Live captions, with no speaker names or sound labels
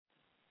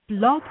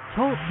Blog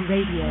Talk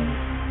Radio.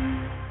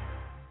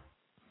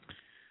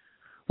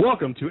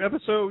 Welcome to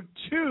episode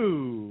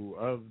 2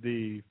 of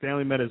the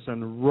Family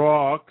Medicine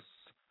Rocks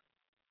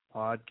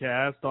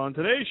podcast. On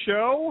today's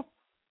show,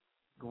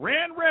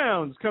 Grand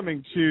Rounds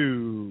coming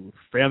to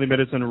Family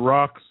Medicine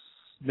Rocks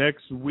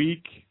next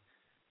week.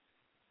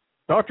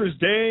 Doctor's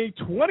Day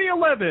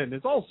 2011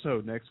 is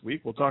also next week.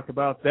 We'll talk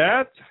about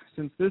that.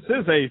 Since this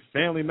is a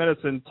family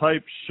medicine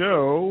type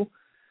show,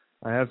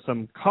 I have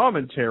some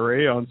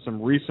commentary on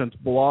some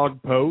recent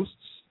blog posts.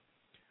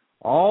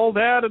 All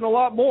that and a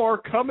lot more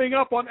coming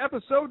up on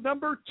episode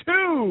number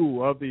 2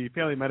 of the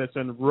Family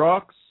Medicine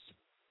Rocks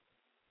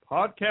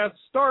podcast,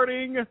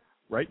 starting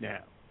right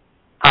now.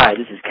 Hi,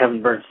 this is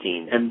Kevin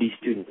Bernstein, MD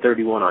Student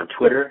 31 on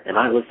Twitter, and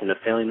I listen to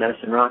Family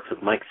Medicine Rocks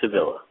with Mike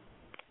Sevilla.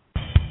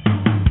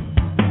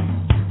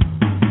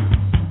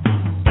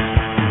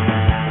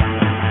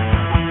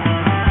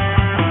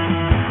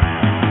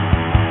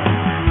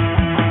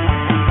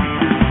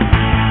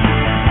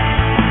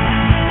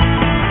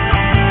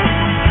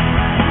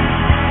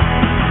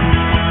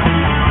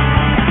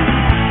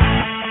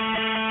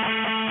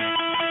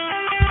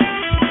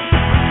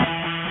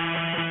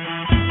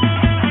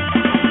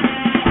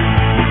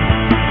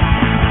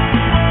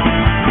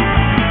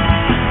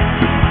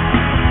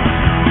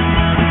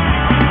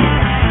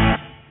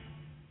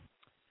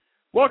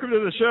 Welcome to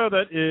the show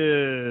that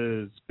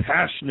is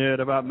passionate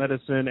about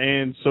medicine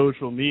and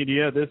social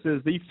media. This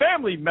is the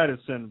Family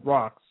Medicine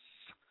Rocks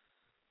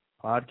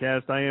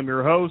podcast. I am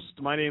your host.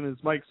 My name is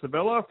Mike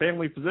Sevilla,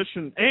 family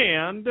physician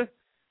and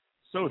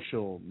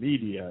social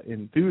media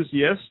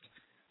enthusiast.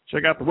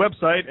 Check out the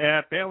website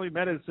at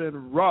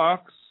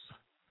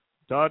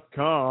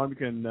FamilyMedicineRocks.com. You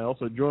can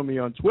also join me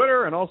on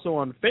Twitter and also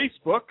on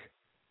Facebook.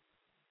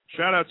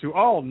 Shout out to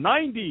all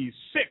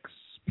 96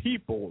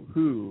 people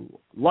who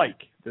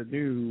like the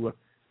new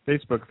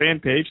Facebook fan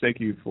page. Thank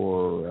you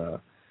for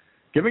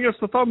giving us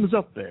the thumbs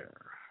up there.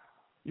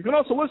 You can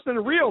also listen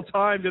in real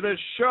time to this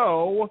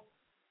show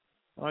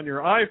on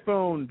your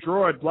iPhone,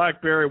 Droid,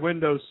 BlackBerry,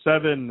 Windows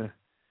 7,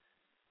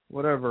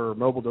 whatever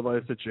mobile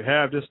device that you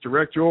have. Just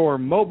direct your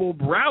mobile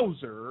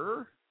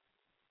browser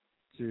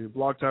to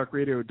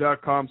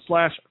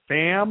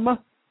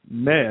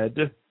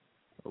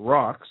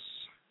blogtalkradio.com/FamMedRocks.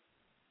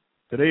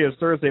 Today is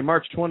Thursday,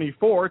 March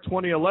 24,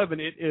 2011.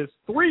 It is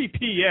 3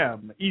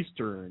 p.m.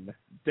 Eastern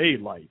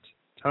Daylight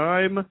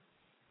Time.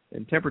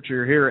 And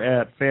temperature here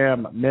at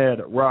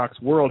FamMed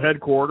Rocks World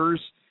Headquarters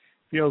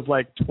feels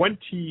like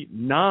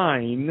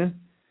 29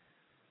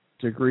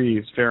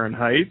 degrees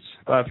Fahrenheit.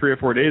 About 3 or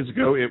 4 days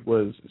ago, it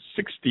was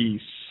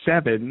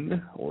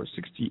 67 or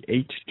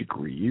 68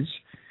 degrees.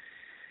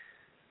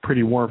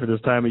 Pretty warm for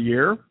this time of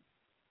year.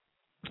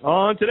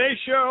 On today's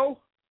show,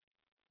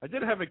 I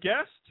did have a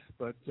guest,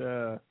 but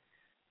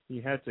he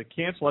had to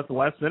cancel at the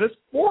last minute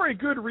for a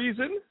good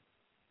reason.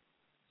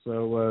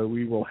 So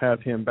we will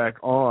have him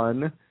back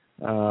on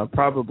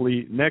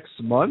probably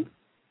next month.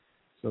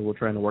 So we're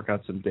trying to work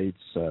out some dates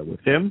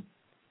with him.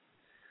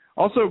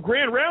 Also,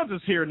 Grand Rounds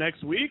is here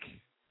next week.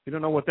 If you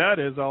don't know what that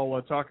is,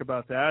 I'll talk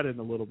about that in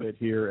a little bit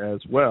here as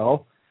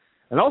well.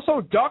 And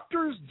also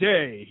Doctor's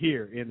Day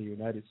here in the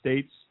United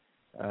States,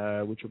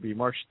 which will be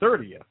March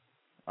 30th,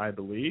 I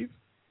believe.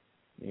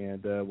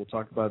 And we'll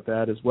talk about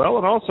that as well.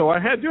 And also,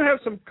 I do have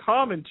some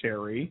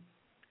commentary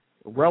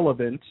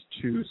relevant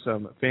to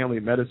some family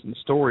medicine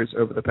stories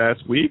over the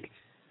past week.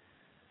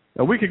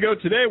 A week ago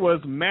today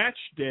was match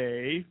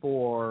day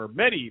for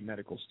many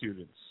medical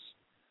students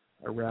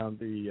around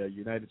the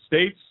United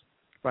States,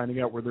 finding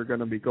out where they're going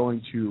to be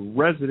going to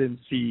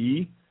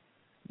residency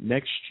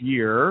next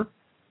year.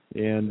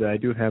 And I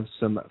do have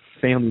some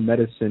family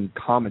medicine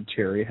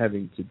commentary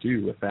having to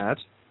do with that.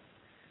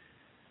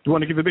 I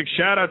want to give a big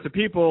shout-out to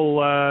people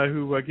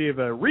who gave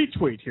a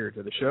retweet here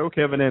to the show.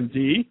 Kevin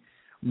M.D.,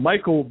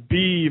 Michael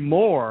B.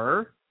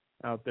 Moore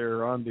out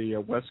there on the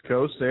West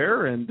Coast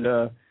there, and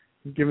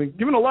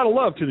giving a lot of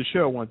love to the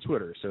show on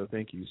Twitter. So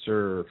thank you,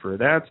 sir, for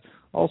that.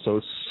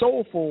 Also,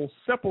 Soulful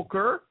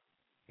Sepulcher,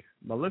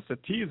 Melissa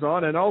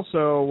Tizon, and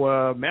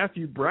also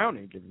Matthew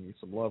Browning giving me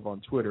some love on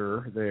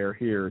Twitter there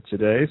here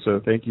today. So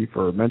thank you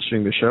for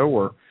mentioning the show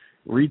or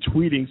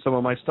retweeting some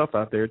of my stuff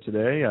out there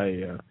today.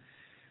 I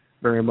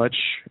very much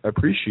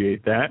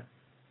appreciate that.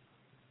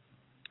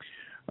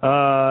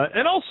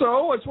 And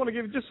also, I just want to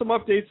give just some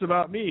updates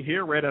about me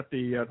here right at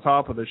the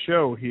top of the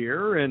show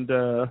here. And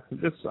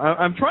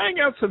I'm trying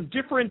out some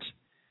different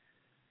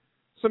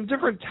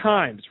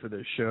times for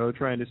this show,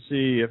 trying to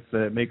see if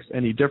it makes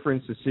any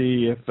difference, to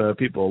see if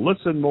people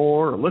listen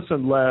more or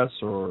listen less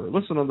or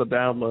listen on the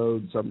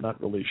downloads. I'm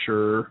not really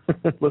sure.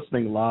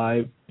 Listening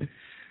live.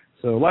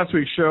 So last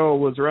week's show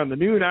was around the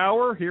noon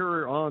hour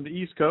here on the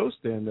East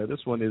Coast, and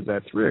this one is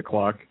at 3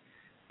 o'clock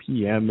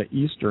p.m.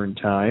 Eastern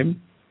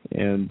Time.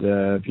 And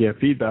if you have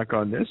feedback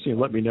on this, you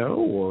let me know,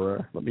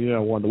 or let me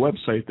know on the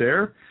website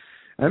there.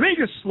 And I may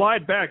just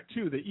slide back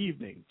to the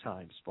evening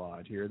time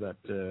spot here that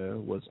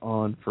was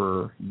on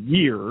for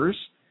years.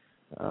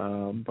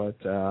 But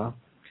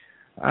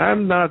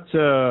I'm not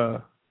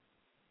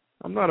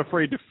I'm not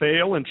afraid to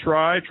fail and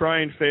try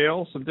and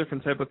fail some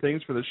different type of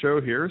things for the show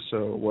here.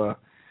 So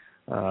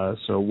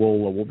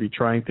we'll be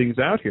trying things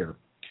out here.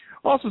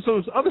 Also,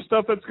 some other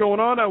stuff that's going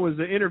on. I was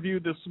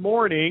interviewed this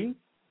morning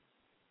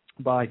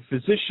by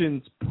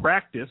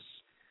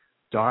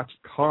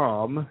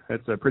physicianspractice.com.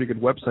 That's a pretty good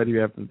website if you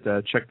haven't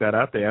checked that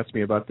out. They asked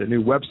me about the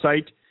new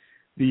website,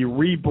 the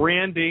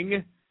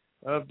rebranding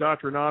of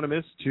Dr.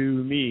 Anonymous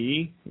to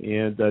me,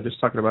 and just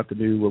talking about the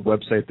new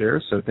website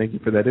there. So thank you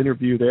for that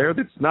interview there.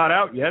 That's not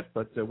out yet,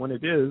 but when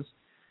it is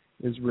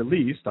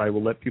released, I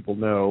will let people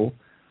know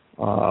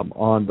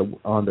on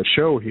the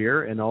show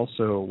here and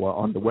also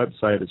on the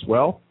website as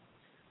well.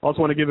 Also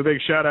want to give a big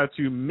shout-out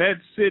to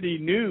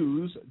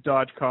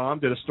MedCityNews.com.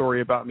 Did a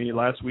story about me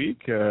last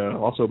week,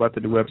 also about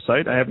the new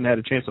website. I haven't had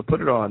a chance to put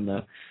it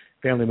on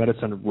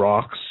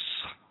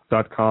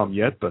FamilyMedicineRocks.com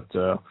yet, but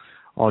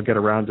I'll get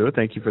around to it.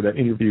 Thank you for that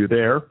interview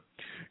there.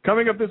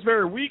 Coming up this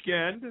very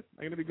weekend, I'm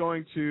going to be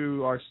going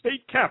to our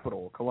state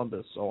capital,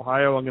 Columbus,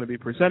 Ohio. I'm going to be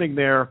presenting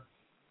there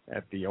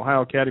at the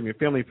Ohio Academy of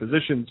Family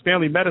Physicians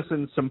Family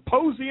Medicine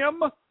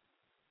Symposium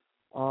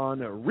on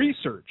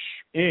research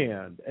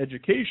and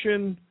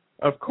education.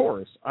 Of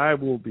course, I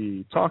will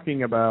be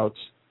talking about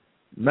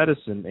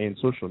medicine and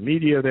social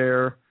media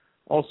there.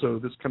 Also,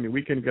 this coming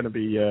weekend, going to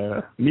be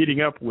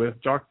meeting up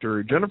with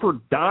Dr. Jennifer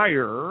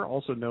Dyer,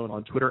 also known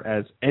on Twitter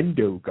as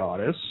Endo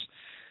Goddess.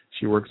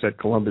 She works at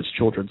Columbus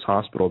Children's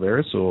Hospital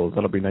there, so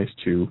that'll be nice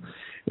to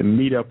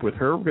meet up with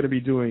her. We're going to be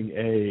doing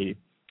a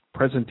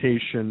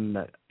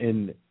presentation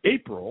in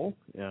April,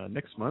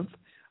 next month,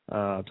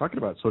 talking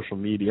about social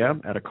media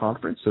at a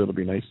conference, so it'll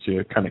be nice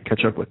to kind of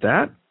catch up with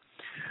that.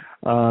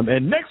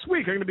 And next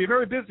week, I'm going to be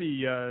very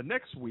busy.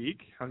 Next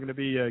week, I'm going to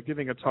be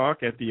giving a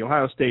talk at the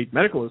Ohio State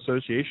Medical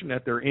Association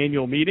at their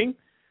annual meeting,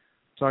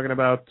 talking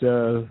about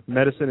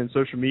medicine and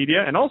social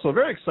media, and also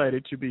very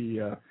excited to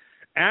be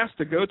asked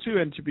to go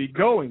to and to be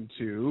going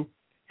to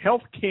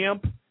Health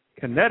Camp,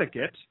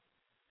 Connecticut,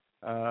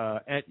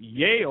 at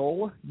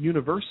Yale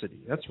University.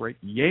 That's right,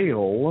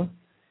 Yale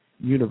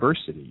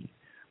University.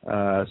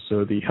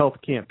 So the Health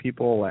Camp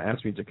people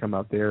asked me to come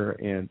out there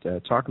and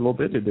talk a little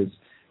bit. It is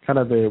kind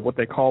of what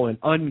they call an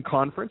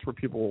unconference, where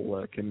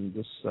people can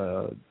just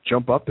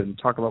jump up and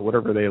talk about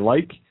whatever they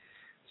like.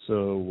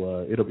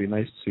 So it'll be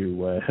nice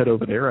to head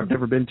over there. I've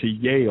never been to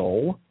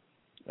Yale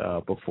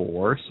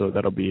before, so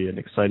that'll be an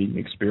exciting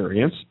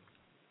experience.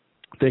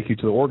 Thank you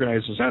to the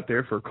organizers out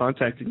there for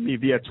contacting me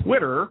via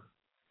Twitter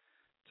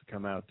to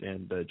come out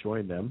and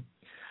join them.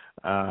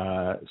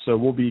 So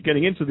we'll be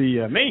getting into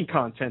the main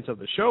content of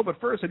the show, but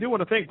first I do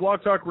want to thank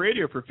Blog Talk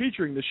Radio for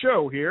featuring the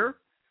show here.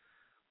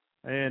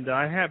 And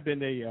I have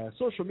been a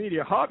social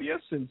media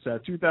hobbyist since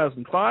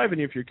 2005.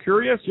 And if you're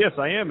curious, yes,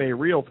 I am a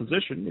real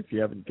physician. If you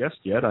haven't guessed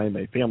yet, I am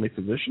a family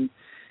physician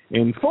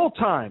in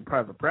full-time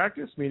private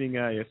practice, meaning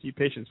I see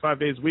patients 5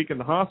 days a week in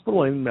the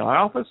hospital in my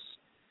office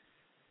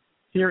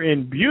here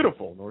in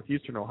beautiful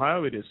northeastern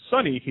Ohio. It is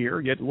sunny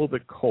here, yet a little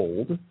bit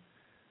cold.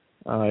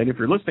 And if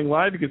you're listening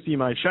live, you can see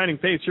my shining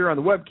face here on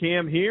the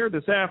webcam here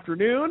this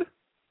afternoon.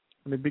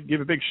 I'm going to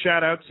give a big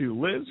shout-out to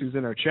Liz, who's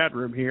in our chat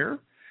room here.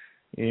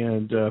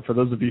 And for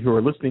those of you who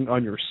are listening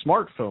on your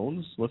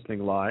smartphones,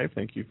 listening live,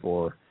 thank you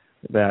for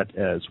that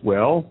as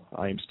well.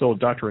 I am still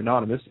Dr.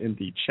 Anonymous in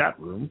the chat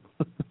room.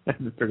 I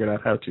haven't figured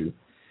out how to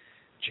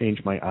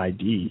change my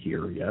ID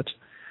here yet.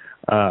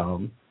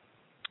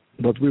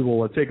 But we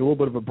will take a little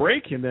bit of a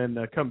break and then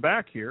come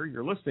back here.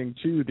 You're listening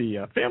to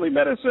the Family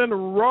Medicine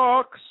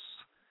Rocks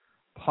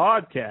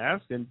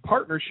podcast in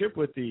partnership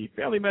with the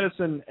Family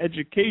Medicine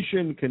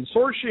Education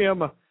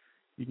Consortium.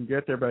 You can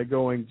get there by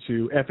going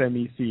to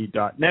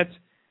fmec.net,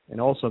 and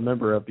also a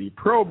member of the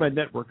ProMed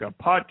Network of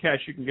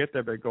podcasts. You can get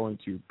there by going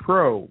to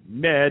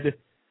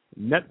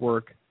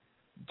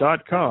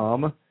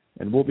promednetwork.com,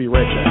 and we'll be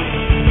right back.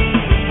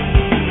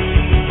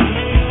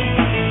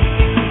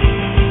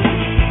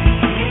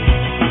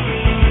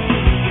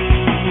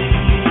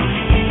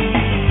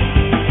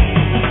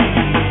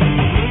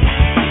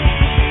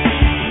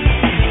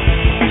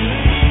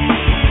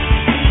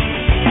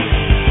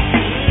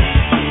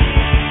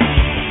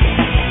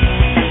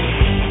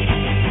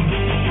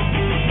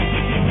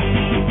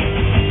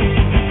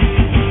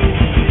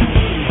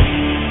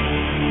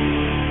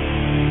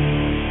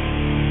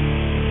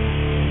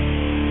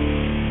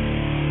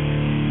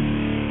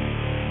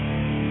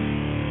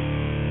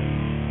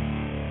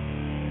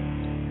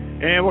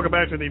 And welcome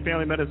back to the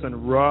Family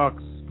Medicine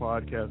Rocks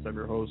podcast. I'm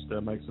your host,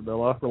 Mike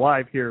Sabella. We're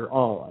live here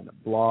on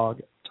Blog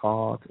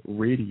Talk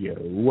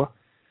Radio.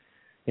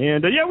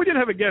 And, we did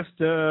have a guest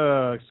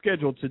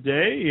scheduled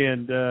today,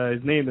 and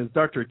his name is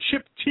Dr.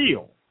 Chip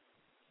Teal.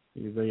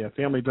 He's a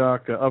family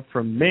doc up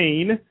from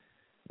Maine,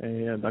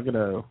 and I'm going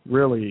to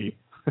really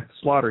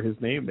slaughter his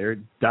name there.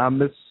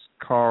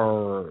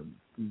 Damariscarota,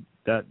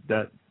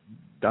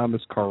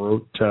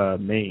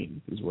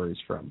 Maine is where he's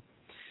from.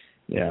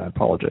 Yeah, I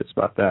apologize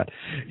about that.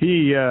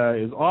 He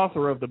is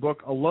author of the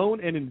book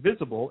Alone and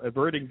Invisible,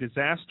 Averting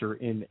Disaster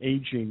in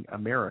Aging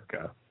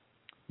America.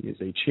 He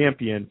is a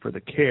champion for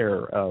the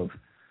care of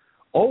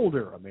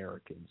older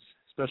Americans,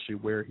 especially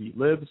where he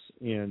lives.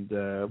 And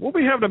we'll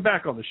be having him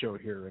back on the show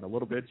here in a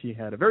little bit. He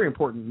had a very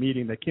important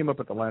meeting that came up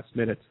at the last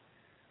minute,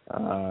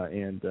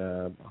 and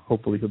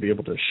hopefully he'll be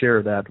able to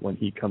share that when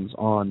he comes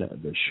on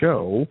the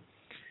show.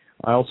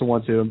 I also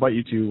want to invite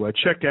you to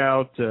check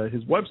out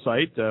his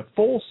website,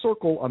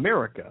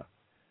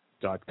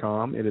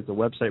 FullCircleAmerica.com. It is a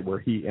website where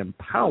he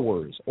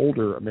empowers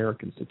older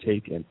Americans to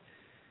take and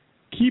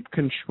keep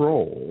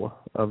control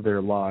of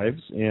their lives.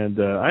 And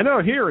I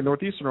know here in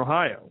northeastern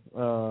Ohio,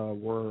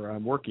 where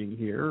I'm working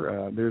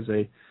here, there's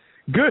a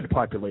good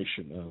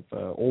population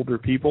of older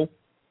people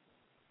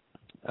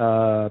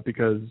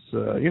because,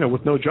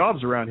 with no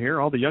jobs around here,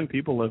 all the young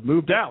people have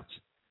moved out,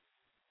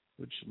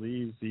 which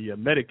leaves the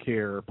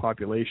Medicare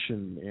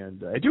population.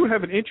 And I do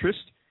have an interest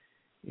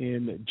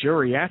in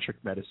geriatric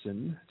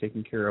medicine,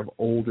 taking care of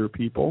older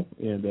people,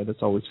 and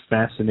that's always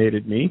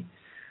fascinated me.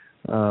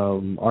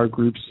 Our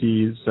group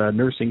sees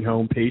nursing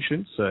home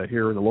patients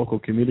here in the local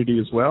community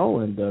as well,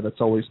 and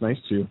that's always nice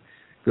to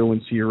go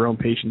and see your own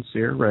patients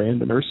here in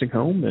the nursing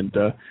home and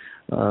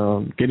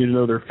getting to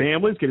know their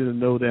families, getting to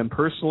know them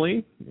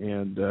personally,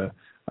 and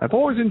I've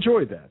always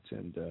enjoyed that.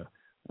 And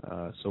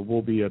so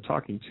we'll be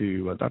talking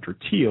to Dr.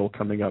 Teal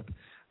coming up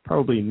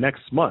probably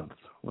next month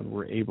when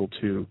we're able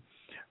to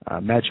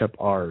match up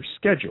our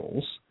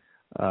schedules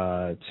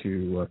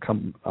to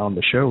come on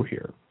the show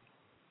here.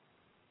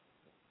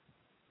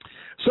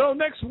 So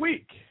next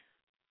week,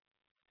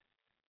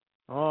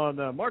 on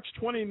March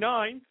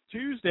 29th,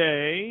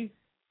 Tuesday,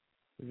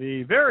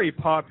 the very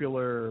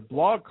popular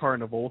blog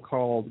carnival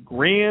called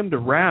Grand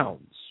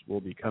Rounds will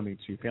be coming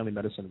to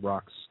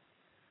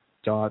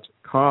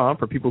FamilyMedicineRocks.com.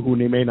 For people who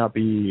may not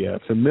be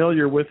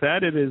familiar with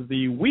that, it is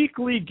the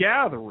weekly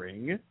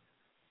gathering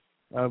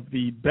of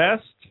the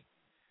best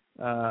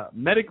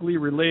medically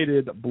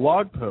related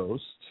blog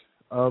posts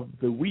of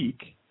the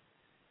week.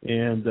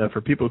 And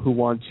for people who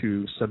want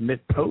to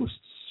submit posts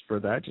for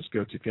that, just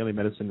go to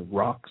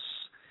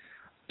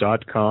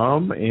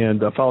FamilyMedicineRocks.com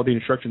and follow the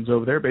instructions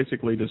over there,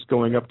 basically just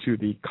going up to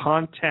the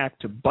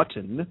contact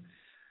button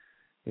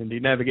in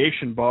the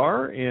navigation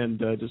bar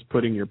and just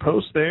putting your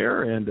post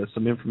there and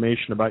some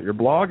information about your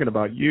blog and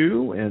about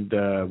you, and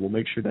we'll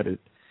make sure that it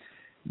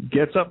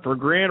gets up for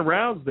Grand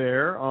Rounds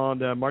there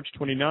on March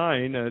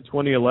 29,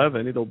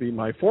 2011. It'll be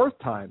my fourth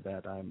time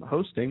that I'm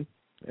hosting,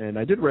 and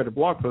I did write a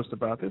blog post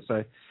about this.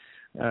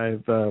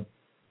 I've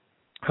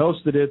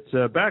hosted it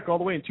back all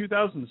the way in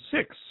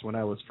 2006 when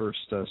I was first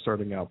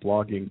starting out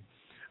blogging,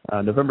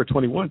 November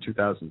 21,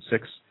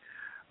 2006,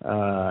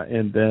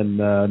 and then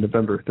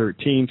November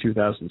 13,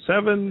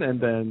 2007, and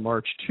then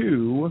March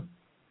 2,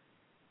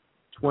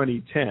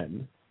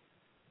 2010.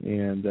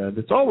 And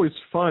it's always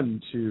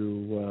fun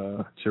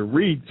to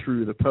read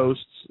through the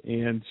posts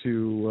and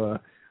to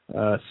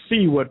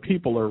see what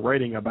people are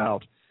writing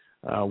about,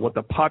 what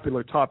the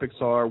popular topics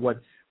are,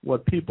 what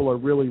people are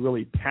really,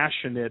 really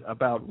passionate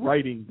about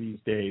writing these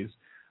days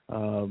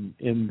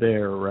in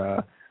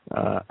their,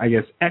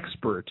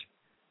 expert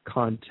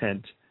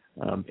content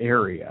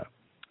area.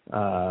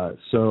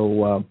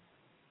 So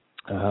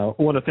I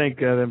want to thank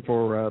them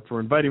for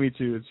inviting me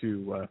to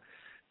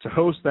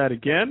host that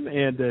again.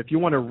 And if you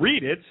want to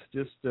read it,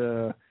 just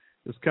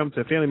come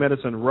to Family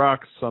Medicine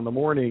Rocks on the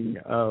morning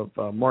of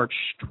March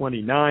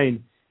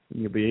 29,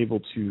 and you'll be able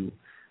to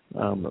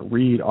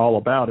read all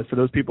about it. For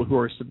those people who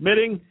are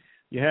submitting,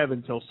 you have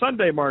until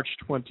Sunday, March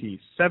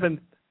 27th,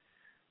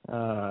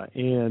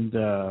 and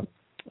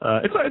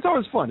it's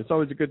always fun. It's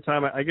always a good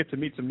time. I get to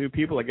meet some new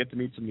people. I get to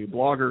meet some new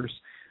bloggers,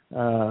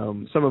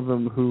 some of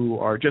them who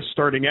are just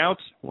starting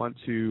out, want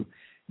to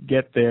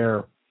get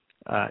their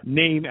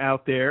name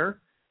out there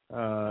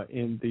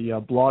in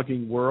the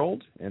blogging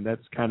world, and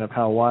that's kind of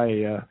how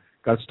I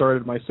got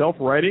started myself,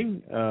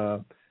 writing,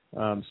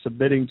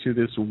 submitting to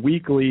this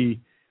weekly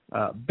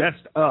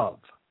best of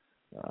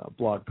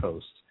blog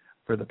posts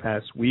for the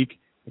past week,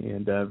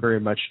 and very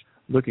much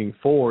looking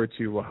forward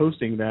to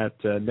hosting that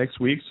next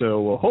week.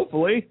 So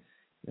hopefully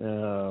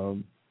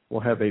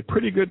we'll have a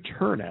pretty good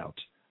turnout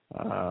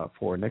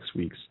for next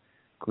week's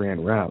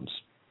Grand Rounds.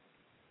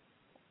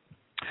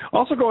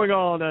 Also going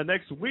on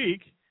next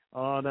week,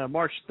 on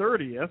March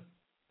 30th,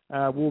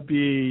 will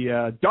be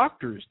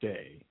Doctor's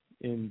Day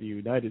in the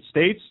United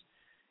States.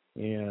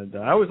 And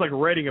I always like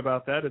writing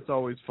about that. It's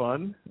always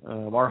fun.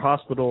 Our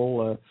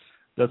hospital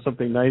does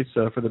something nice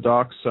for the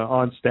docs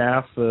on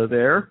staff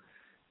there.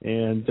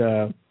 And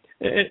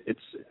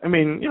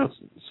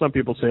some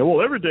people say,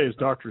 well, every day is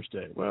Doctor's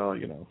Day. Well, I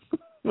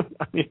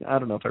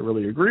don't know if I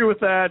really agree with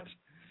that.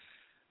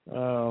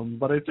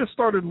 But I just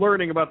started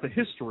learning about the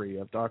history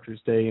of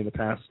Doctor's Day in the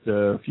past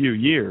few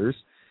years.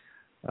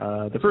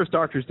 The first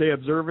Doctor's Day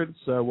observance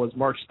was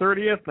March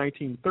 30th,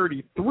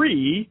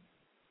 1933,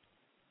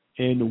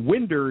 in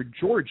Winder,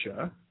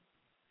 Georgia.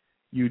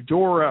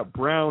 Eudora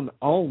Brown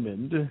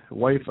Almond,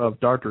 wife of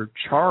Dr.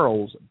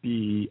 Charles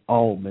B.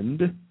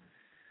 Almond,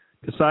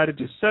 decided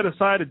to set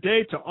aside a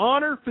day to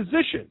honor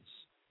physicians.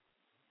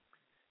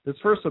 This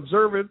first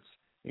observance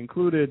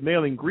included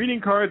mailing greeting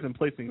cards and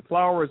placing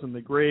flowers on the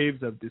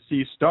graves of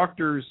deceased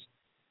doctors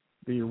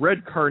the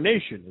red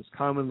carnation is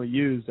commonly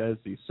used as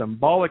the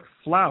symbolic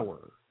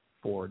flower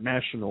for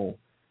National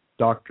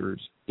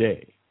Doctors'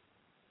 Day.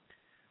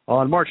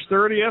 On March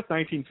 30th,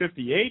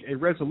 1958, a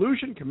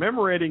resolution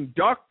commemorating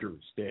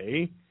Doctors'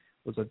 Day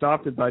was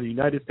adopted by the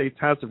United States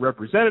House of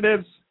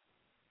Representatives.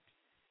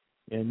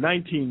 In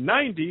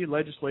 1990,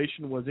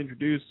 legislation was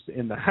introduced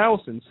in the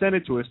House and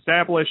Senate to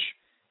establish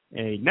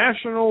a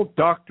National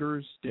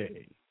Doctors'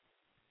 Day.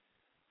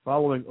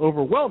 Following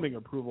overwhelming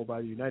approval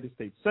by the United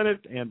States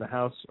Senate and the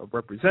House of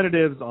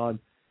Representatives on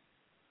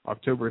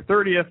October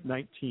 30th,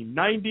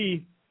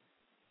 1990,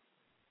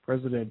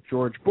 President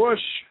George Bush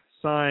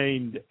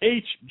signed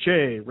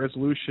H.J.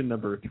 Resolution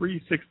number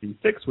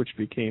 366, which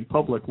became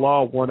Public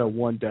Law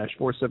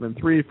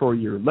 101-473 for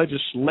your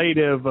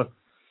legislative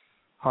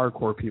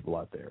hardcore people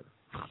out there.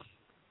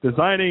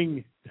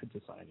 Designating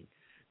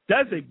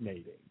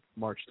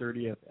March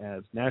 30th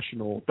as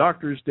National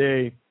Doctors'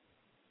 Day.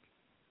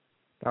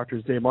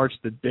 Doctors' Day marks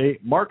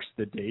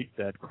the date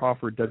that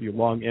Crawford W.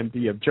 Long,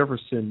 M.D. of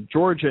Jefferson,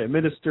 Georgia,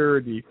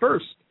 administered the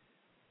first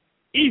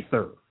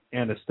ether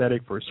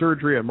anesthetic for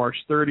surgery on March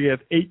 30th,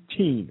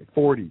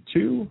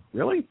 1842.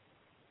 Really?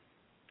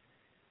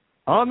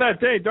 On that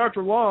day,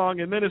 Dr. Long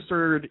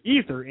administered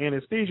ether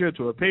anesthesia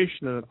to a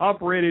patient and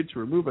operated to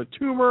remove a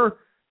tumor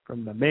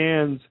from the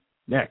man's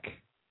neck.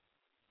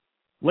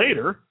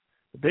 Later,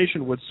 the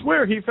patient would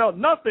swear he felt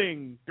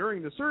nothing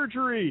during the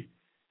surgery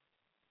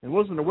and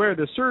wasn't aware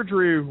the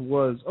surgery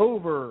was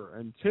over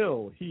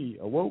until he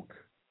awoke.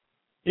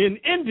 In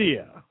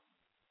India,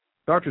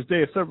 Doctors'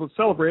 Day is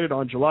celebrated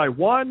on July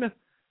 1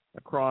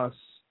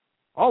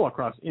 all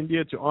across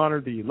India to honor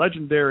the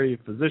legendary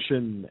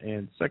physician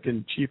and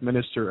second Chief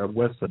Minister of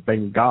West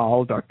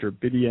Bengal, Dr.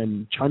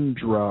 Bidyan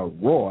Chandra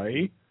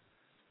Roy.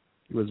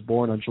 He was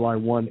born on July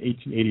 1,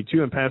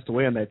 1882, and passed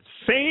away on that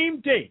same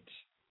date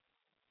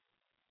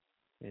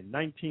in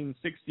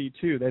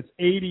 1962. That's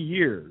 80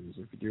 years,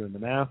 if you're doing the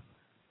math.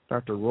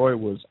 Dr. Roy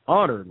was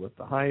honored with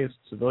the highest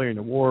civilian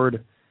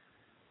award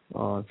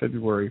on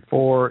February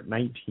 4,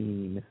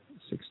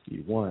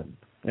 1961.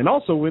 And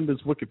also in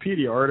this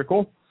Wikipedia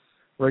article,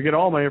 where I get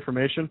all my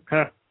information,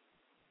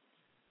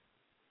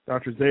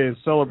 Doctors' Day is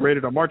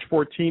celebrated on March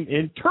 14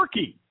 in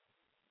Turkey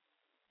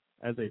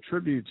as a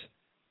tribute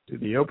to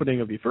the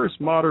opening of the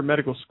first modern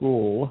medical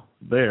school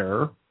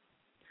there.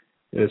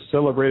 It is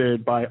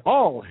celebrated by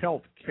all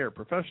healthcare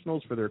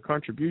professionals for their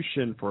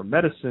contribution for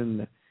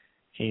medicine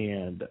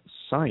and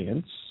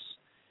science.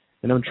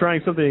 And I'm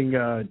trying something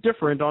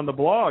different on the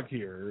blog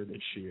here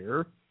this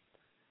year,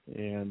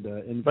 and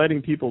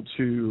inviting people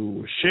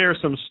to share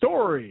some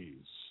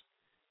stories,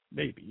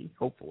 maybe,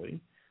 hopefully,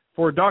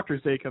 for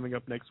Doctors' Day coming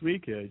up next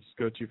week. Just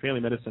go to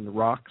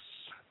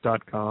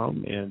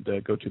FamilyMedicineRocks.com and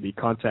go to the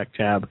Contact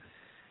tab.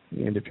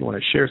 And if you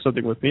want to share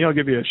something with me, I'll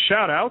give you a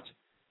shout-out.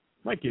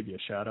 Might give you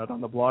a shout-out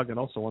on the blog and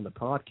also on the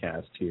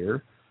podcast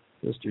here.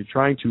 Just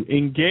trying to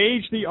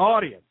engage the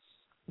audience.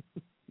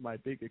 My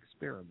big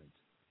experiment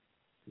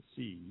to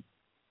see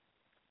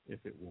if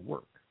it will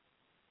work.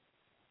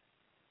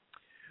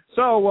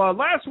 So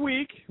last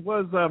week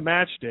was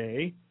match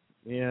day,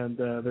 and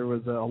there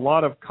was a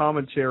lot of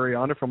commentary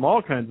on it from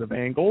all kinds of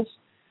angles.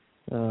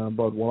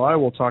 But what I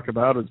will talk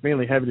about is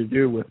mainly having to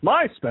do with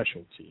my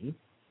specialty,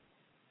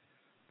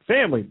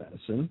 family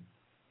medicine.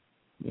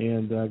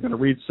 And I'm going to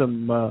read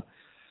some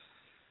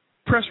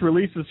press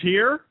releases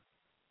here.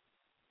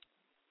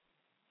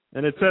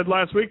 And it said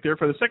last week there,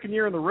 for the second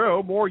year in a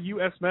row, more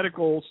U.S.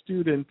 medical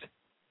students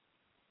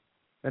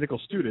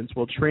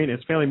will train as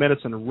family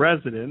medicine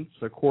residents,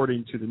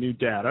 according to the new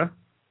data.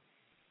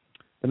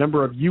 The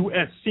number of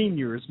U.S.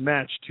 seniors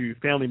matched to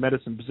family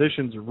medicine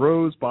positions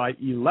rose by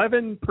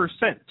 11%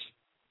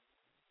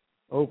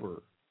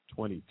 over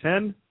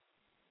 2010.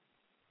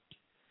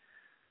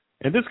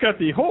 And this got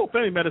the whole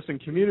family medicine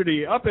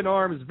community up in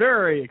arms,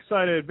 very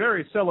excited,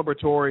 very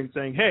celebratory, and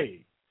saying,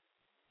 hey,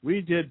 we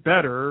did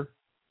better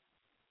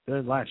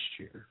than last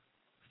year.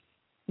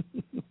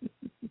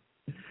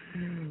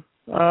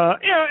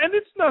 And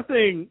it's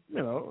nothing,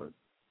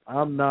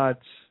 I'm not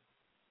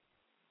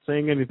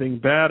saying anything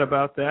bad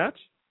about that.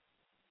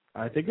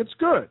 I think it's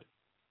good.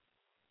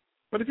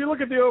 But if you look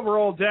at the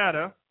overall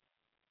data,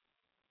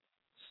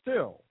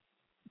 still,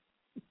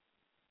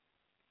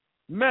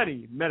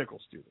 many medical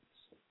students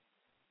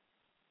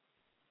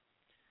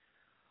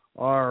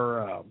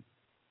are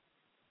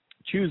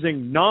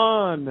choosing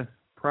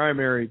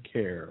non-primary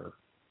care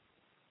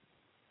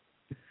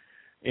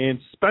and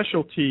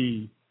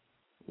specialty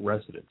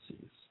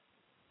residencies.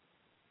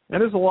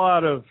 And there's a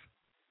lot of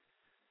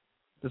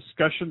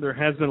discussion. There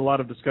has been a lot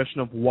of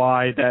discussion of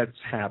why that's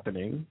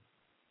happening.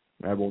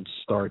 I won't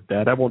start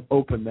that. I won't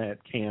open that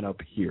can up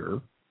here.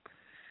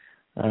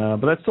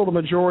 But that's still the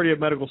majority of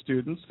medical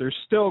students. There's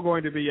still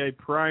going to be a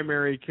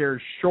primary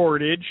care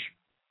shortage,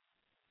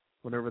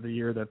 whatever the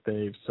year that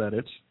they've said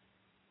it,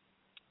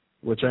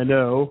 which I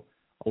know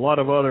a lot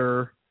of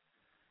other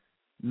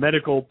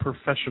medical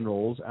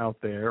professionals out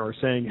there are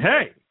saying,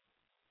 hey,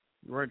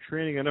 you aren't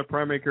training enough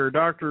primary care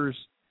doctors.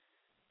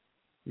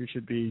 You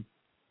should be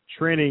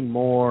training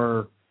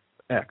more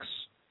X.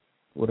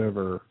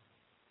 whatever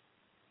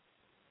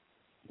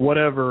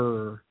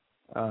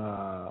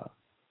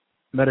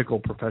medical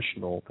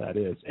professional that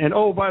is. And,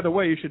 oh, by the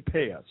way, you should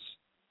pay us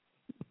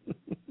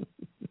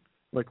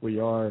like we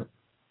are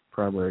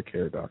primary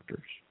care doctors.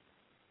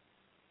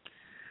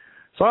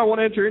 So I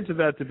won't enter into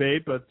that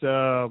debate, but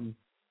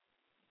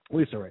at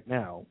least right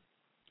now.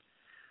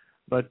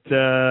 But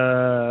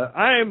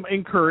I am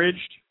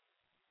encouraged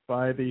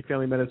by the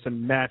family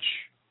medicine match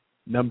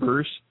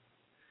numbers.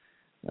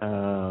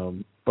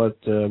 But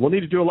we'll need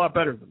to do a lot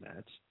better than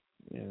that.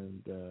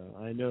 And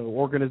I know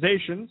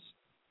organizations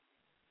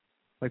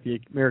like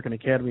the American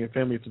Academy of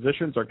Family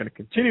Physicians are going to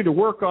continue to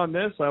work on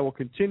this. I will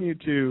continue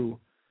to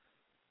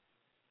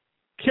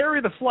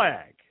carry the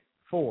flag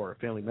for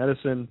family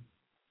medicine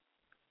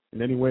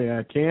in any way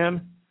I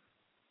can.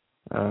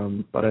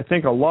 But I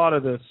think a lot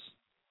of this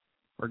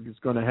is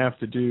going to have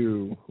to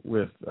do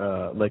with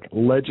like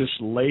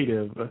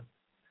legislative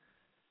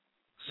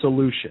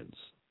solutions.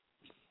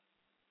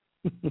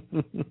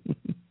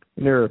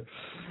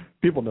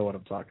 People know what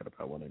I'm talking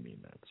about when I mean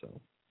that. So,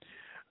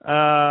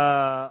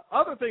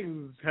 other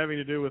things having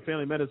to do with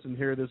family medicine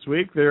here this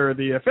week.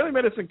 The family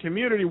medicine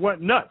community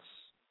went nuts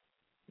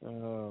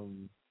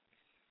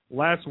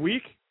last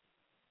week,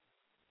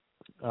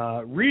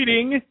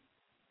 reading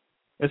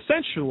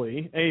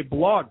essentially a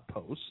blog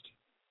post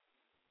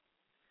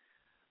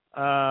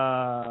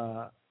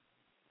from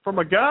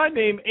a guy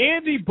named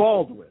Andy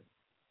Baldwin,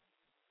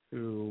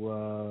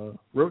 who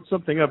wrote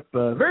something up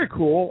very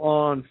cool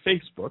on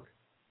Facebook,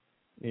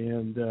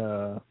 and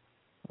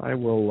I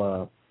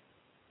will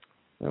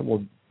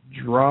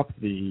drop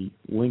the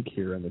link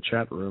here in the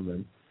chat room,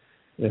 and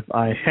if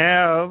I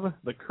have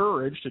the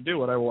courage to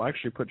do it, I will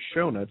actually put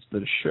show notes to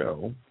the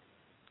show.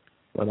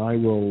 But I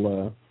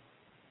will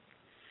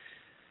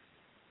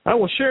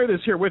share this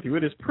here with you.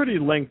 It is pretty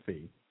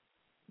lengthy,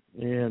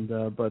 and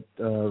but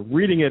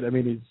reading it, I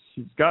mean,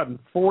 he's gotten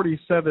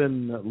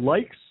 47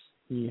 likes.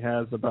 He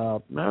has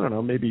about, I don't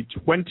know, maybe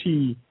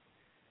 20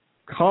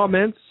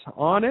 comments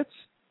on it.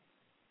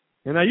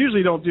 And I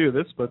usually don't do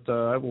this, but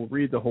I will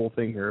read the whole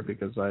thing here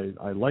because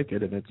I like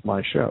it and it's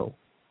my show.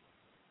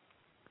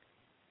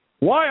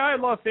 Why I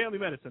Love Family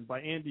Medicine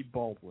by Andy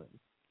Baldwin.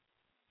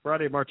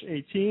 Friday, March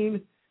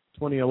 18,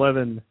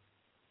 2011,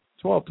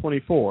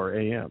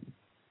 12:24 a.m.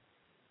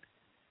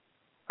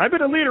 I've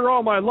been a leader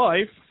all my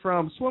life,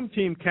 from swim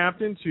team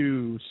captain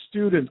to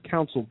student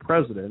council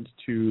president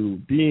to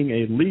being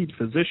a lead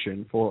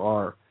physician for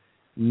our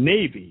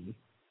Navy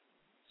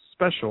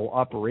Special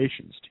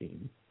Operations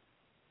Team.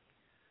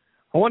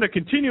 I want to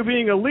continue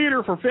being a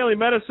leader for family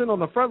medicine on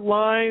the front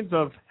lines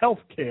of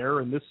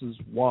healthcare, and this is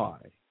why.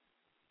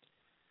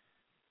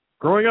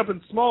 Growing up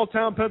in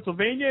small-town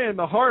Pennsylvania in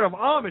the heart of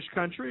Amish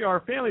country,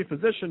 our family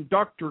physician,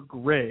 Dr.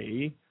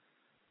 Gray,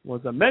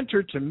 was a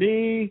mentor to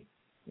me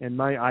and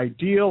my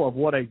ideal of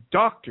what a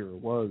doctor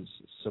was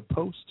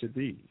supposed to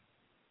be.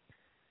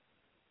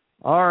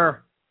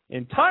 Our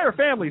entire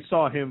family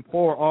saw him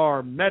for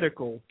our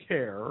medical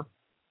care.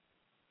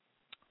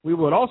 We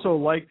would also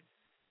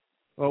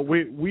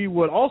we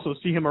would also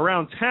see him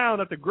around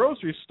town at the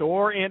grocery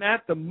store and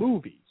at the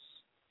movies.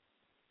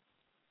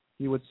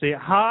 He would say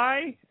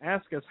hi,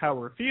 ask us how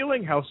we're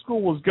feeling, how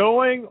school was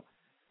going,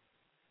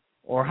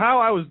 or how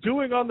I was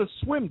doing on the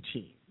swim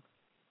team.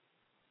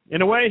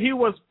 In a way, he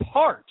was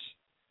part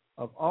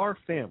of our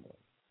family.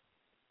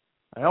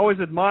 I always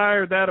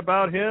admired that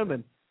about him,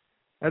 and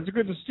as a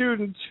good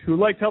student who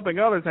liked helping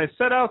others, I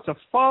set out to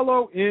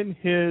follow in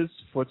his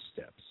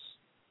footsteps.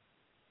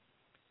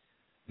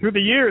 Through the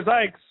years,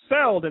 I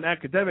excelled in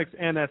academics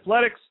and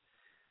athletics,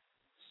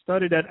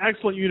 studied at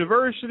excellent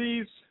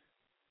universities,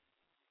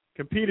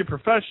 competed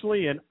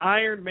professionally in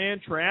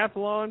Ironman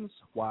triathlons,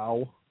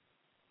 wow,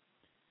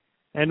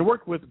 and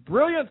worked with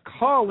brilliant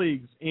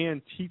colleagues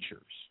and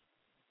teachers.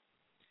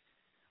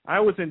 I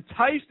was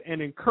enticed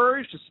and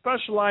encouraged to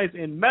specialize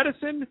in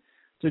medicine,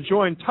 to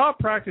join top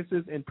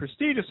practices in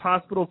prestigious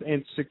hospitals,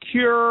 and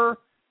secure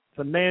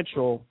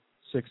financial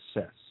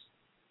success.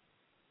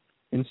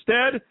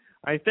 Instead,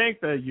 I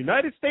thank the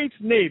United States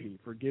Navy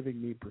for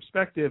giving me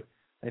perspective.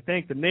 I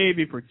thank the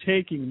Navy for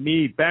taking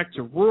me back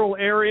to rural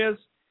areas,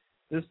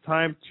 this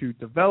time to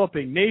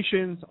developing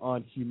nations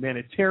on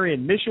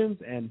humanitarian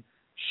missions, and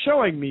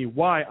showing me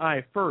why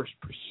I first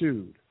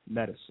pursued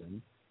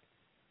medicine.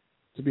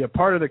 To be a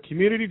part of the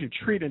community, to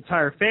treat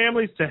entire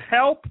families, to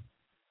help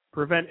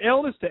prevent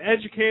illness, to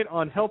educate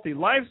on healthy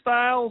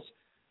lifestyles,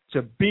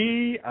 to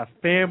be a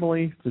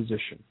family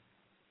physician.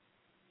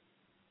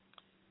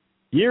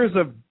 Years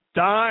of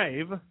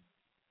dive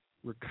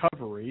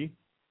recovery,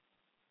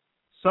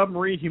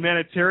 submarine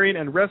humanitarian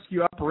and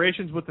rescue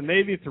operations with the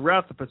Navy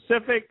throughout the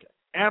Pacific,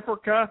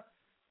 Africa,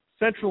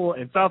 Central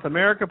and South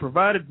America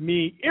provided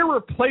me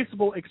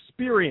irreplaceable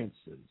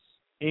experiences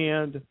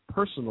and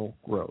personal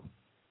growth.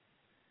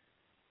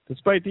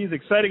 Despite these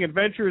exciting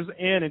adventures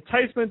and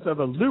enticements of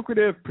a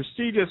lucrative,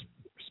 prestigious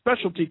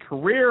specialty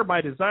career,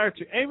 my desire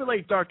to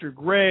emulate Dr.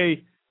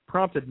 Gray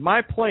prompted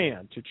my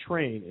plan to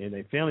train in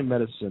a family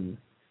medicine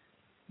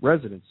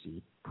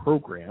residency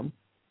program.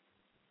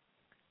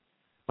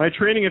 My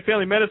training in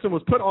family medicine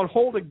was put on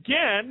hold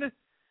again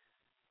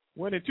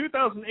when in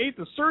 2008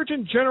 the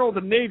Surgeon General of the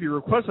Navy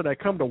requested I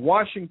come to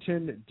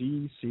Washington,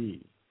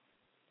 D.C.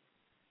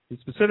 The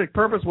specific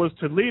purpose was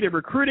to lead a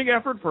recruiting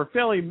effort for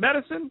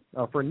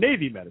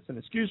Navy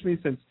medicine,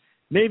 since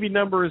Navy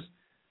numbers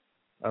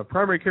of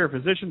primary care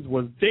physicians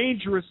was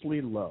dangerously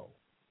low.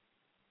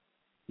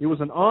 It was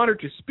an honor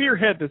to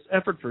spearhead this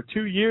effort for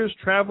 2 years,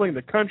 traveling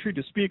the country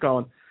to speak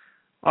on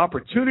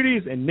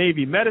opportunities in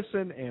Navy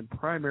medicine and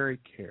primary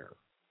care.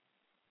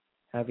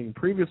 Having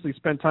previously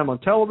spent time on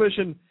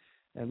television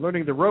and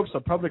learning the ropes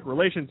of public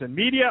relations and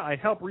media, I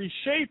helped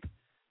reshape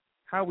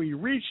how we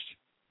reached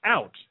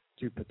out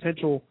to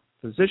potential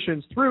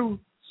physicians through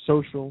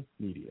social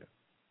media.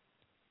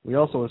 We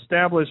also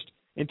established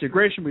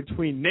integration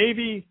between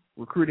Navy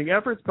recruiting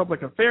efforts,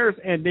 public affairs,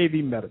 and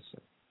Navy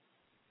medicine.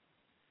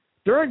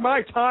 During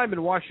my time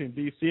in Washington,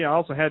 D.C., I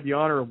also had the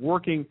honor of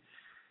working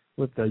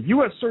with the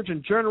U.S.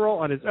 Surgeon General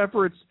on his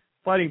efforts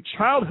fighting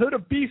childhood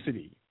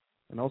obesity,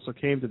 and also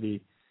came to be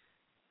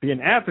an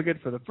advocate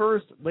for the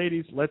First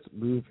Lady's Let's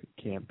Move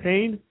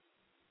campaign.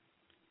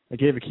 I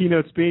gave a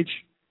keynote speech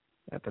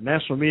at the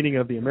national meeting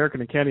of the American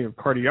Academy of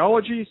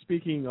Cardiology,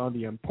 speaking on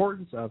the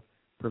importance of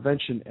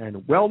prevention and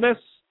wellness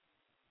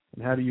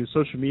and how to use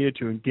social media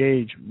to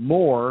engage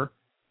more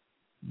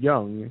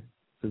young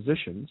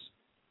physicians.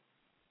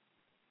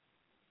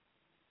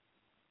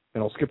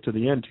 And I'll skip to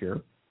the end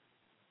here.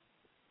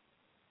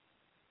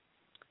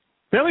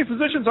 Family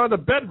physicians are the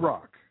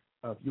bedrock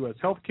of U.S.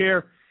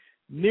 healthcare.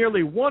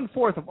 Nearly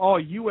 1/4 of all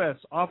U.S.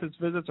 office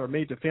visits are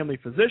made to family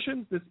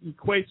physicians. This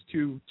equates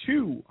to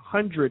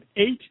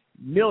 208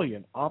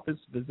 million office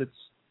visits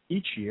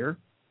each year,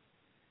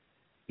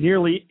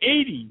 nearly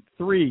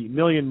 83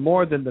 million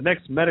more than the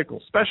next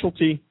medical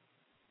specialty.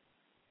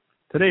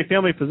 Today,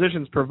 family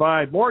physicians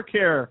provide more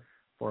care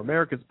for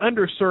America's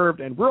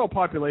underserved and rural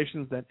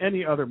populations than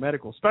any other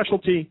medical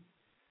specialty.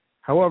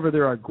 However,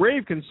 there are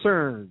grave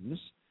concerns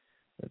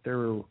that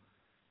there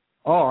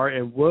are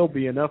and will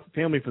be enough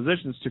family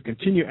physicians to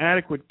continue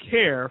adequate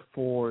care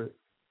for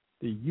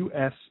the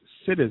U.S.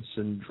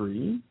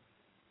 citizenry.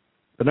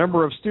 The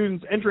number of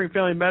students entering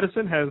family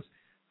medicine has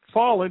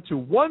fallen to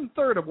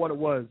 1/3 of what it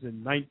was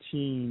in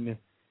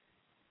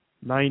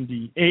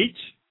 1998,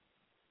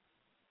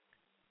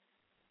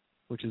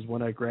 which is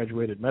when I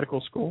graduated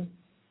medical school.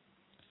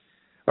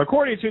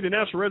 According to the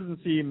National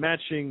Residency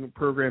Matching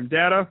Program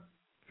data,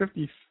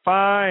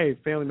 55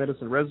 family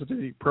medicine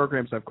residency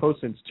programs have closed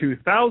since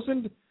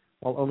 2000,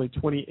 while only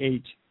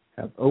 28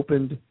 have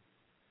opened.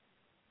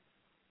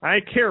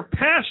 I care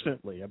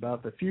passionately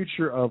about the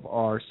future of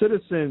our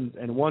citizens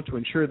and want to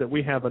ensure that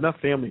we have enough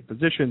family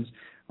physicians.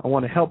 I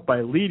want to help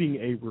by leading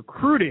a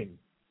recruiting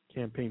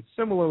campaign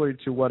similarly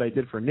to what I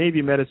did for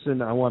Navy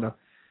medicine. I want to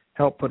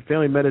help put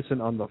family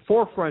medicine on the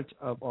forefront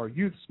of our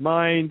youth's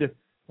mind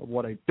of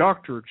what a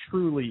doctor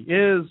truly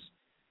is,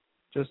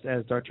 just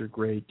as Dr.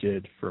 Gray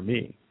did for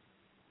me.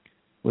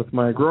 With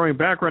my growing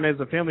background as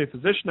a family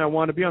physician, I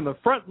want to be on the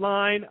front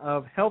line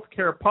of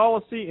healthcare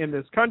policy in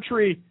this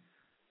country.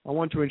 I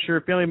want to ensure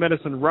family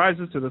medicine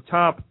rises to the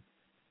top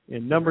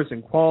in numbers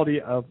and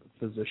quality of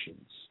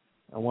physicians.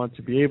 I want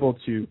to be able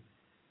to,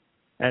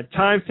 at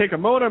times, take a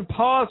moment,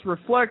 pause,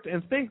 reflect,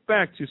 and think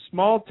back to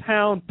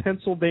small-town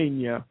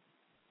Pennsylvania,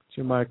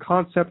 to my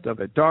concept of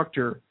a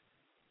doctor,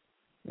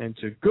 and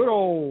to good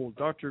old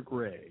Dr.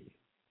 Gray,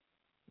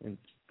 and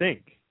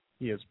think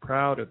he is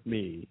proud of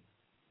me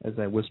as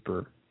I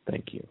whisper,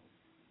 thank you.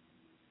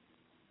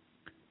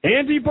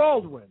 Andy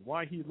Baldwin,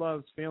 why he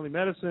loves family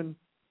medicine.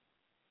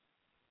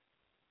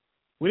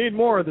 We need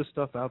more of this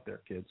stuff out there,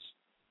 kids.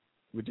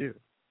 We do.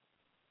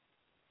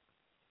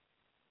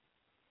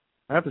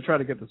 I have to try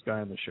to get this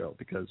guy on the show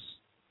because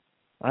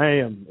I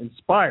am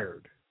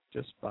inspired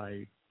just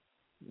by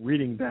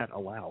reading that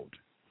aloud.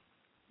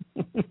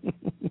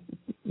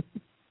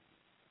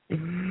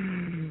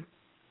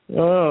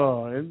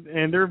 Oh,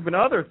 and there have been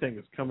other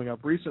things coming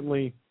up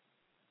recently.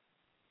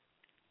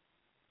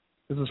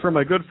 This is from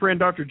my good friend,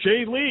 Dr.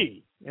 Jay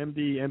Lee,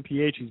 MD,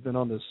 MPH. He's been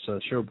on this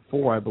show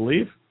before, I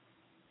believe,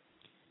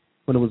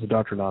 when it was a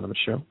Dr. Anonymous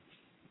show.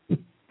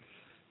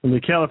 From the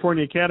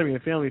California Academy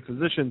of Family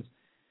Physicians.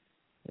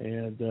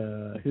 And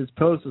his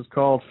post is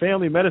called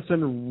Family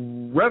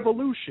Medicine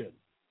Revolution.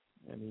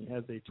 And he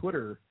has a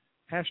Twitter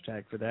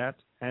hashtag for that,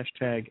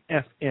 hashtag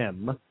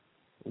FM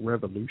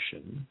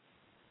Revolution.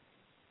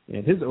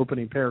 And his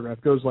opening paragraph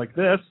goes like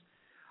this.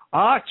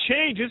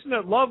 Change, isn't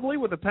it lovely?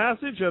 With the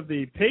passage of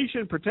the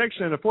Patient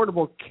Protection and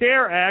Affordable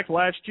Care Act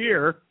last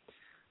year,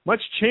 much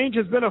change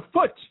has been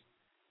afoot,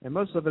 and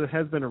most of it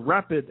has been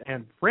rapid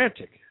and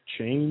frantic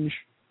change.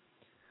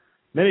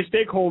 Many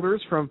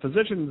stakeholders, from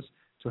physicians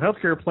to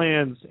healthcare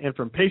plans and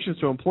from patients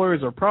to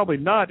employers, are probably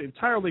not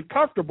entirely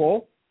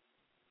comfortable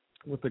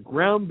with the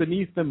ground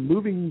beneath them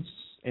moving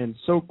and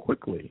so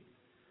quickly.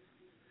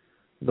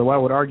 Though I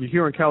would argue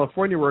here in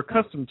California we're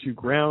accustomed to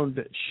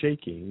ground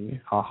shaking.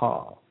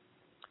 Ha-ha.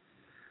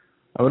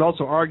 I would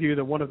also argue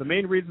that one of the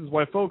main reasons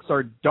why folks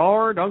are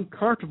darned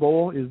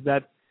uncomfortable is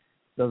that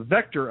the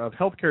vector of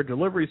healthcare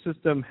delivery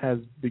system has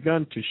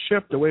begun to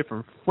shift away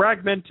from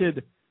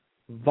fragmented,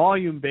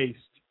 volume-based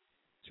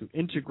to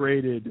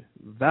integrated,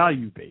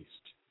 value-based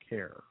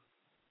care.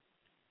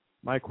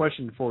 My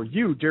question for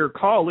you, dear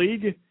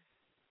colleague,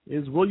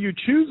 is will you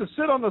choose to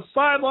sit on the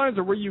sidelines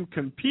or will you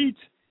compete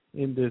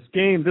in this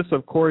game? This,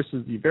 of course,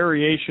 is the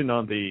variation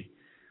on the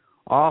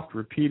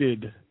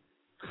oft-repeated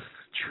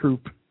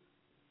trope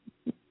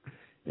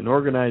in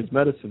organized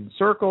medicine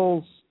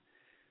circles.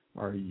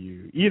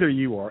 Either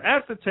you are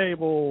at the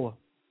table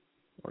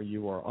or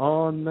you are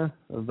on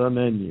the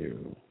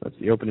menu. That's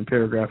the opening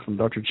paragraph from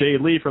Dr. Jay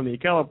Lee from the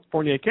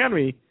California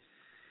Academy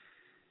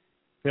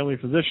Family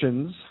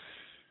Physicians.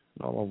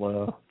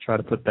 I'll try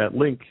to put that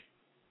link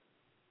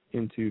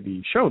into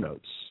the show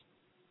notes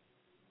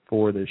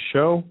for this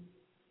show.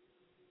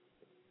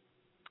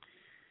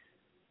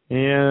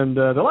 And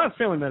the last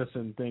family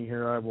medicine thing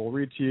here I will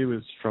read to you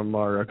is from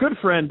our good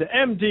friend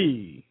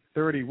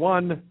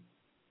MD31,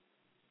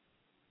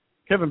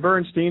 Kevin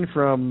Bernstein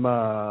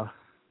from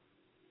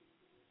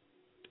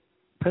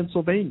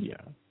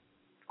Pennsylvania,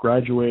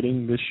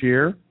 graduating this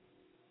year.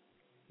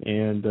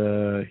 And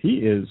he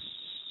is,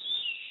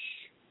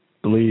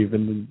 I believe,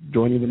 in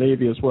joining the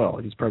Navy as well.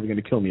 He's probably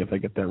going to kill me if I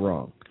get that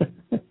wrong.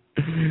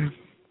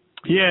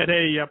 He had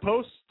a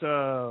post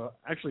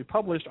actually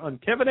published on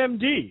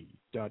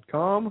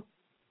kevinmd.com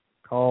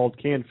called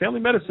 "Can Family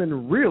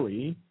Medicine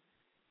Really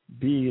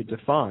Be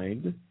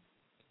Defined?"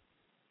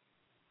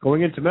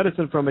 Going into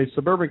medicine from a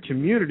suburban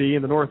community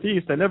in the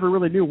Northeast, I never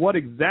really knew what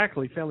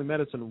exactly family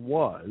medicine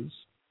was.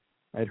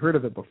 I had heard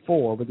of it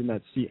before, but did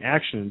not see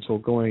action until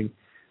going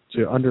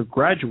to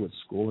undergraduate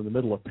school in the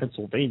middle of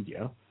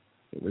Pennsylvania.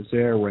 It was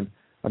there when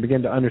I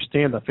began to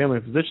understand that family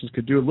physicians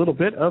could do a little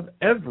bit of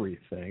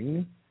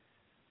everything.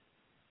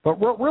 But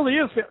what really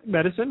is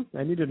medicine?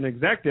 I needed an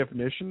exact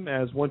definition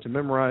as one to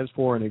memorize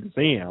for an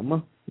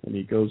exam. And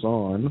he goes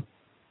on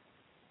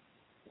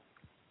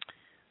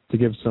to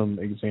give some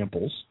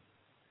examples.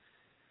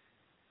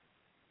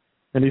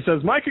 And he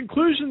says, my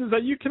conclusion is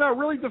that you cannot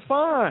really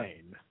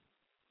define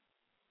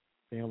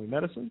family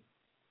medicine.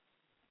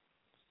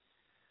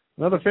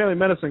 Another family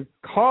medicine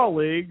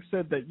colleague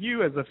said that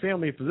you as a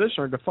family physician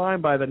are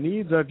defined by the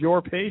needs of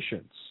your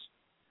patients.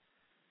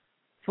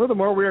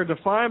 Furthermore, we are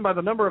defined by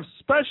the number of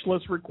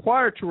specialists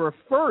required to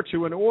refer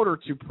to in order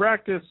to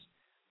practice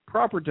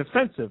proper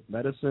defensive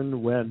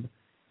medicine when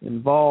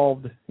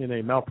involved in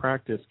a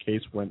malpractice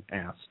case when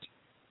asked.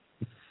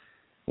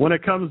 When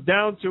it comes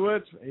down to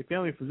it, a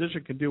family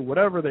physician can do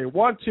whatever they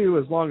want to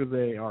as long as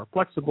they are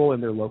flexible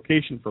in their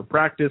location for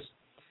practice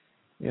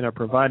and are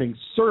providing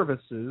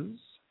services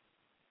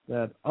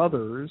that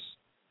others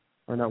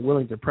are not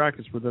willing to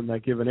practice within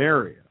that given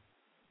area.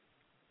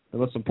 The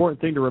most important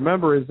thing to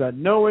remember is that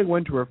knowing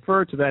when to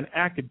refer to that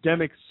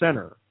academic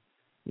center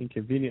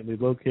inconveniently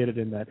located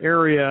in that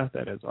area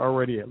that has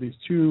already at least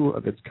two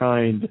of its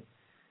kind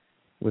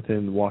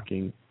within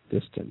walking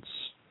distance.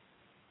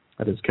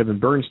 That is Kevin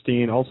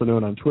Bernstein, also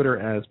known on Twitter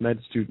as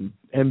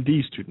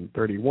MD Student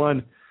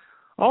 31.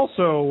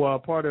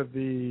 Also part of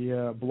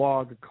the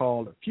blog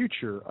called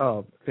Future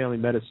of Family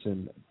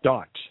Medicine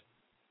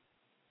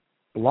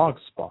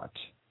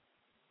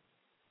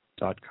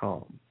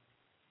blogspot.com.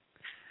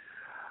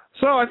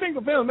 So I think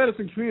the family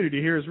medicine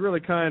community here is really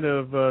kind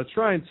of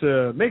trying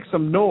to make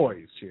some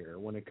noise here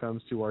when it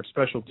comes to our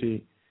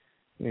specialty,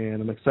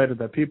 and I'm excited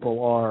that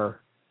people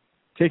are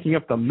taking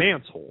up the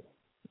mantle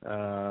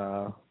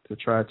to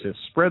try to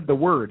spread the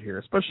word here,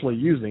 especially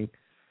using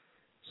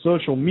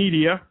social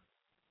media.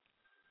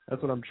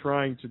 That's what I'm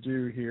trying to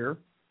do here,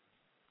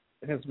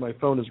 as my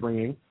phone is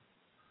ringing.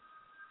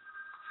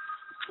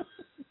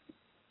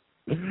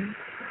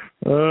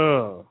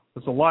 Oh,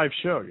 it's a live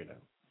show, you know.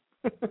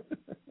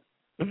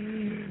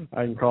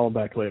 I can call him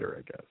back later,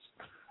 I guess.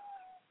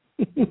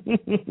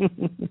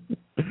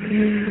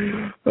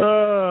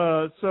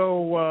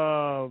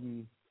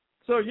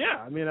 So yeah,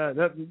 I mean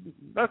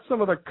that's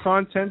some of the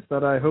content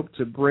that I hope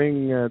to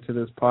bring to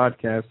this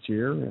podcast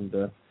here, and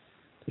to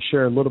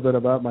share a little bit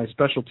about my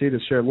specialty, to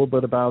share a little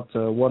bit about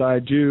what I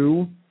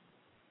do,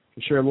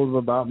 to share a little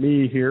bit about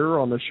me here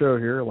on the show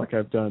here, like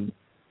I've done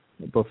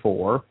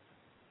before.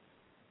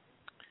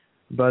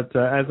 But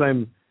as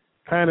I'm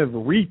kind of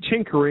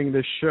retinkering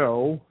this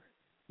show,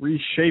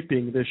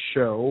 reshaping this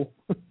show,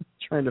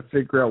 trying to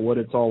figure out what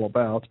it's all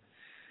about,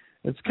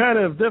 it's kind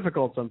of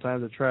difficult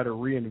sometimes to try to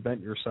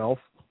reinvent yourself,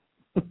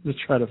 to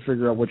try to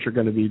figure out what you're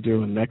going to be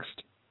doing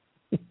next.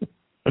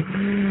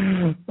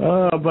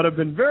 But I've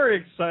been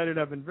very excited.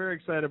 I've been very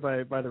excited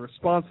by the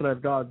response that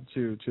I've gotten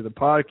to the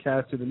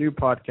podcast, to the new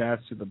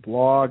podcast, to the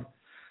blog,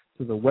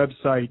 to the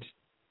website.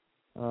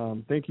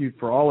 Thank you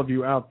for all of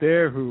you out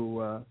there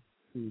who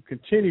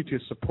continue to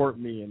support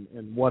me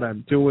in what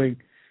I'm doing,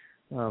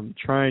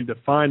 trying to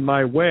find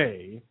my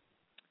way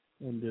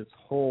in this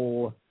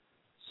whole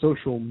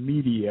social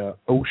media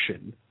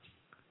ocean,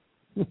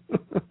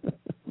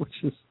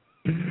 which is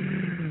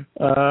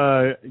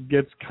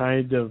gets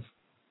kind of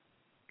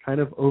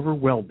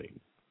overwhelming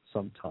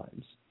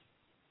sometimes.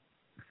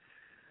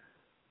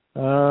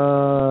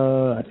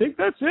 I think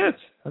that's it.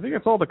 I think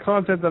that's all the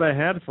content that I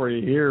had for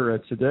you here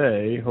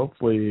today.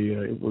 Hopefully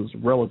it was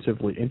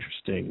relatively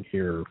interesting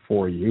here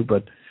for you.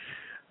 But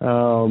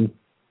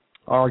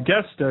our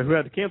guest who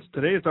had to cancel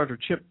today is Dr.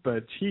 Chip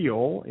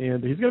Teal,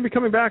 and he's going to be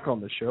coming back on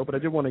the show, but I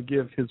did want to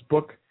give his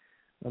book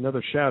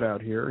another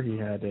shout-out here. He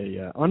had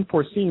a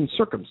unforeseen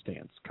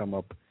circumstance come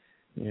up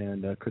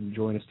and couldn't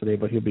join us today,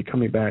 but he'll be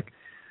coming back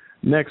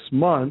next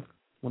month.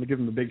 I want to give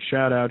him a big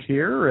shout-out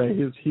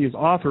here. He is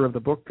author of the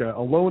book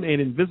Alone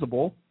and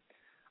Invisible,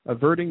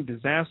 Averting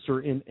Disaster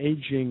in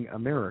Aging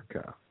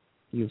America.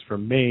 He is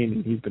from Maine,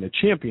 and he's been a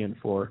champion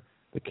for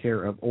the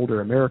care of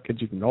older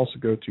Americans. You can also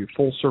go to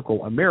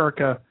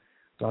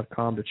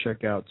FullCircleAmerica.com to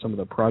check out some of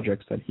the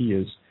projects that he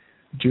is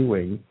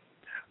doing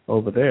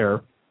over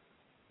there.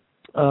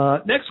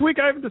 Next week,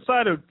 I haven't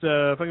decided if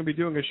I'm going to be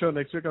doing a show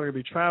next week. I'm going to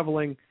be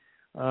traveling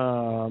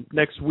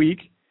next week.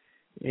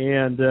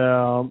 And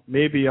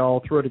maybe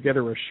I'll throw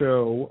together a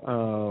show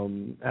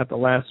at the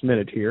last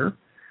minute here.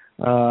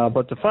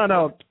 But to find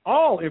out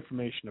all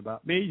information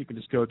about me, you can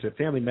just go to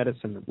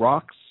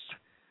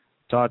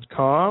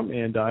FamilyMedicineRocks.com,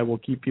 and I will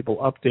keep people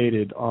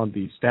updated on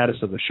the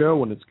status of the show,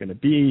 when it's going to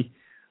be.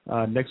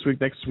 Next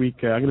week, I'm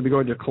going to be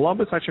going to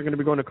Columbus. Actually, I'm going to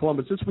be going to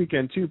Columbus this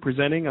weekend, too,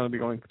 presenting. I'm going to be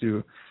going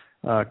to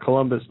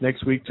Columbus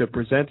next week to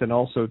present, and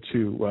also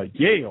to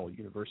Yale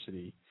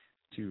University,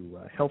 to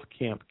Health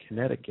Camp,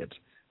 Connecticut.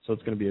 So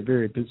it's going to be a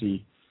very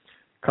busy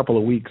couple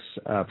of weeks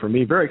for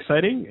me. Very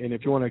exciting. And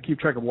if you want to keep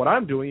track of what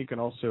I'm doing, you can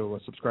also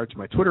subscribe to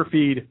my Twitter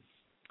feed.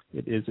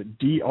 It is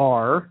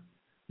Dr.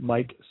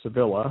 Mike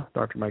Sevilla,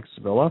 Dr. Mike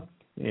Sevilla.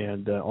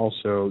 And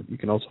you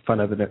can also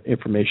find out the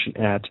information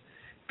at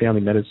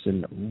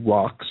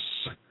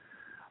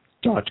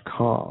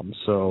FamilyMedicineRocks.com.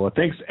 So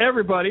thanks,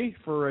 everybody,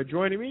 for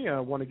joining me. I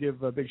want to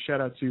give a big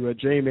shout-out to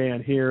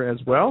J-Man here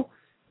as well.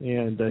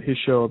 And his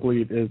show, I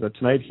believe, is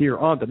tonight here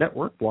on the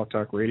network, Blog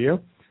Talk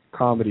Radio.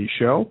 Comedy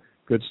show.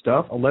 Good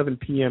stuff. 11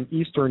 p.m.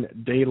 Eastern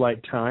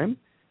Daylight Time.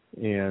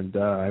 And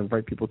I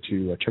invite people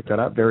to check that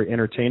out. Very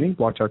entertaining.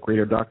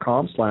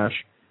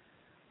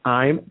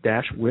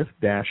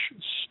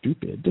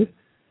 blogtalkradio.com/I'm-with-stupid.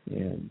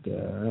 And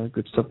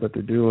good stuff that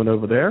they're doing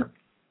over there.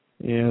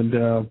 And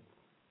I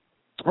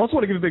also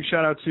want to give a big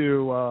shout out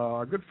to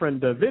our good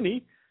friend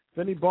Vinny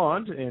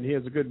Bond. And he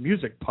has a good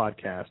music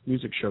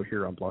show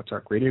here on Blog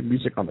Talk Radio.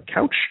 Music on the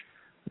Couch.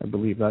 I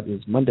believe that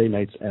is Monday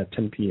nights at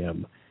 10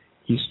 p.m.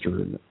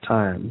 Eastern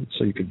Time.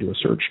 So you can do a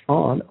search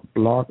on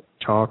Blog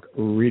Talk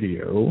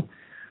Radio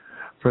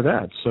for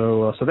that.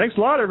 So thanks a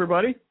lot,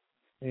 everybody.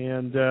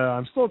 And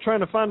I'm still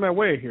trying to find my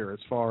way here as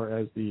far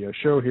as the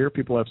show here.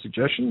 People have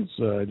suggestions.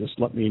 Just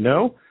let me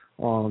know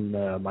on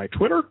my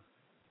Twitter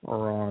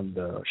or on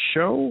the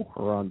show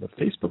or on the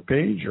Facebook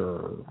page,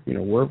 or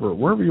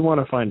wherever you want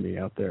to find me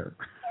out there.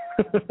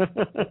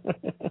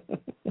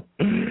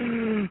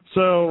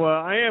 So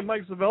I am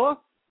Mike Sevilla.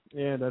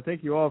 And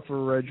thank you all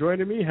for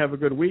joining me. Have a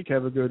good week.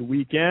 Have a good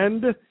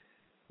weekend.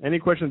 Any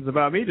questions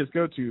about me, just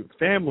go to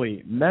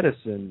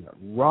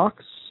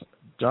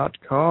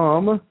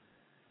FamilyMedicineRocks.com.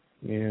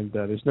 And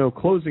there's no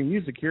closing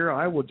music here.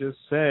 I will just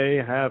say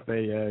have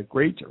a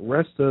great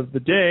rest of the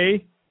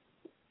day.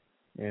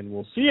 And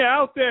we'll see you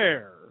out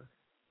there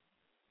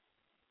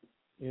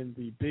in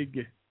the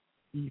big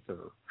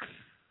ether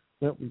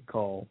that we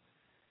call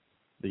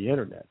the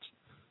Internet.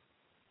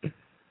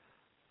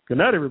 Good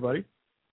night, everybody.